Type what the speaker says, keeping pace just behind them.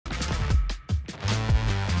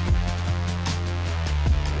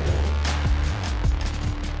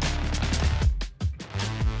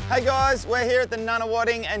Hey guys, we're here at the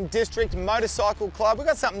Nunawading and District Motorcycle Club. We've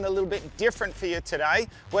got something a little bit different for you today.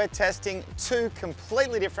 We're testing two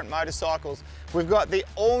completely different motorcycles. We've got the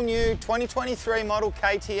all-new 2023 model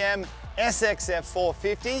KTM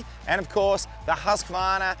SXF450 and of course the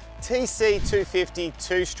Husqvarna TC250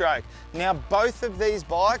 two-stroke. Now both of these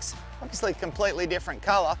bikes, obviously completely different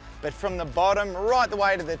colour, but from the bottom right the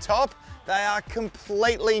way to the top, they are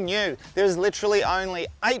completely new. There's literally only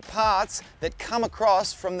 8 parts that come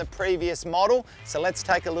across from the previous model. So let's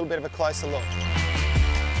take a little bit of a closer look.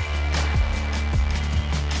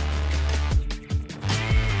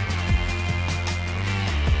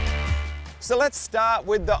 So let's start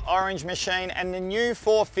with the orange machine and the new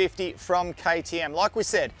 450 from KTM. Like we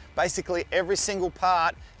said, basically every single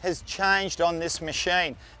part has changed on this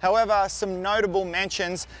machine. However, some notable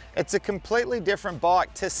mentions, it's a completely different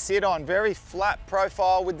bike to sit on. Very flat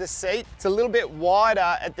profile with the seat. It's a little bit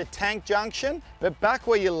wider at the tank junction, but back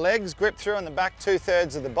where your legs grip through on the back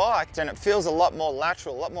 2/3 of the bike, and it feels a lot more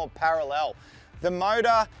lateral, a lot more parallel. The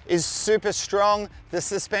motor is super strong. The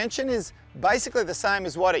suspension is basically the same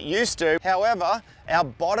as what it used to. However, our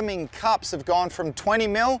bottoming cups have gone from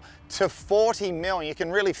 20mm to 40mm. You can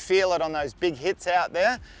really feel it on those big hits out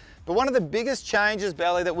there. But one of the biggest changes,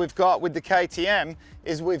 Belly, that we've got with the KTM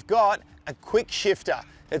is we've got a quick shifter.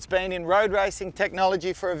 It's been in road racing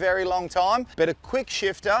technology for a very long time, but a quick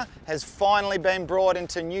shifter has finally been brought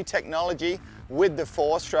into new technology with the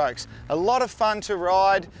 4-strokes. A lot of fun to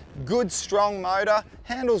ride, good strong motor,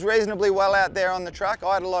 handles reasonably well out there on the track.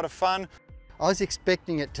 I had a lot of fun. I was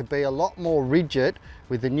expecting it to be a lot more rigid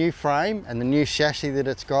with the new frame and the new chassis that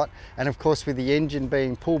it's got, and of course with the engine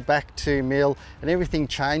being pulled back 2mm and everything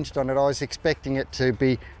changed on it, I was expecting it to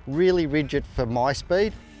be really rigid for my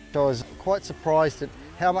speed. So I was quite surprised at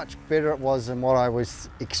how much better it was than what I was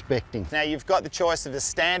expecting. Now you've got the choice of the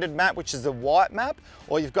standard map, which is the white map,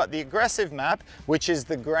 or you've got the aggressive map, which is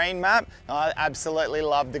the green map. I absolutely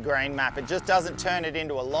love the green map. It just doesn't turn it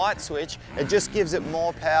into a light switch, it just gives it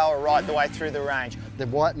more power right the way through the range. The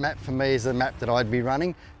white map for me is the map that I'd be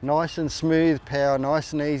running. Nice and smooth power,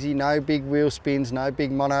 nice and easy, no big wheel spins, no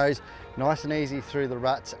big monos, nice and easy through the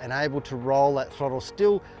ruts and able to roll that throttle,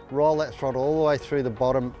 still roll that throttle all the way through the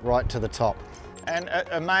bottom right to the top. And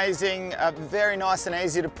amazing, very nice and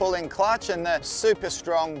easy to pull in clutch, and the super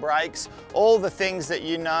strong brakes, all the things that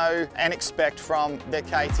you know and expect from the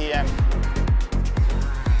KTM.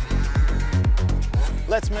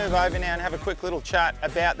 Let's move over now and have a quick little chat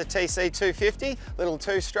about the TC250, little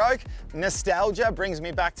two-stroke. Nostalgia brings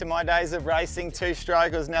me back to my days of racing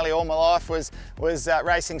two-stroke. It was nearly all my life was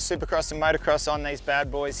racing supercross and motocross on these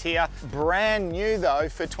bad boys here. Brand new though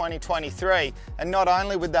for 2023. And not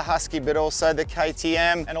only with the Husky, but also the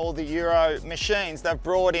KTM and all the Euro machines, they've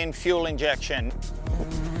brought in fuel injection.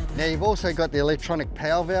 Now you've also got the electronic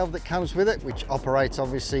power valve that comes with it, which operates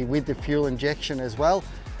obviously with the fuel injection as well.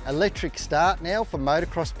 Electric start now for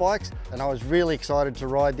motocross bikes, and I was really excited to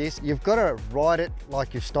ride this. You've got to ride it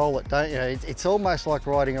like you stole it, don't you? It's almost like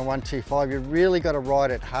riding a 125. You've really got to ride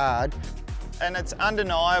it hard. And it's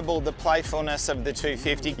undeniable the playfulness of the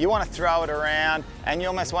 250. You want to throw it around and you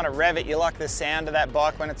almost want to rev it. You like the sound of that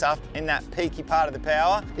bike when it's up in that peaky part of the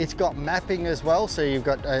power. It's got mapping as well, so you've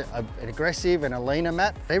got an aggressive and a leaner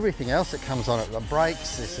map. Everything else that comes on it, the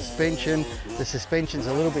brakes, the suspension's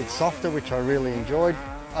a little bit softer, which I really enjoyed.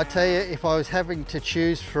 I tell you, if I was having to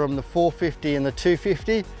choose from the 450 and the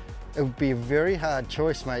 250, it would be a very hard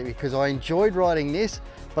choice, mate, because I enjoyed riding this,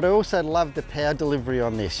 but I also loved the power delivery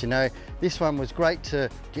on this. You know, this one was great to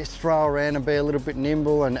just throw around and be a little bit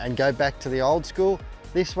nimble and go back to the old school.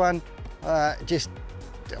 This one, just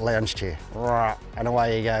a lounge chair, and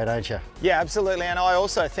away you go, don't you? Yeah, absolutely, and I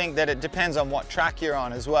also think that it depends on what track you're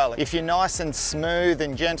on as well. If you're nice and smooth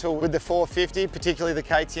and gentle with the 450, particularly the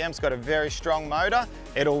KTM's got a very strong motor,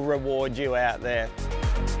 it'll reward you out there.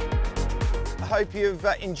 I hope you've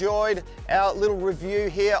enjoyed our little review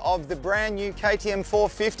here of the brand new KTM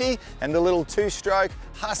 450 and the little two-stroke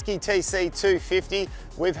Husky TC250.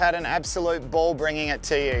 We've had an absolute ball bringing it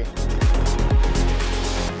to you.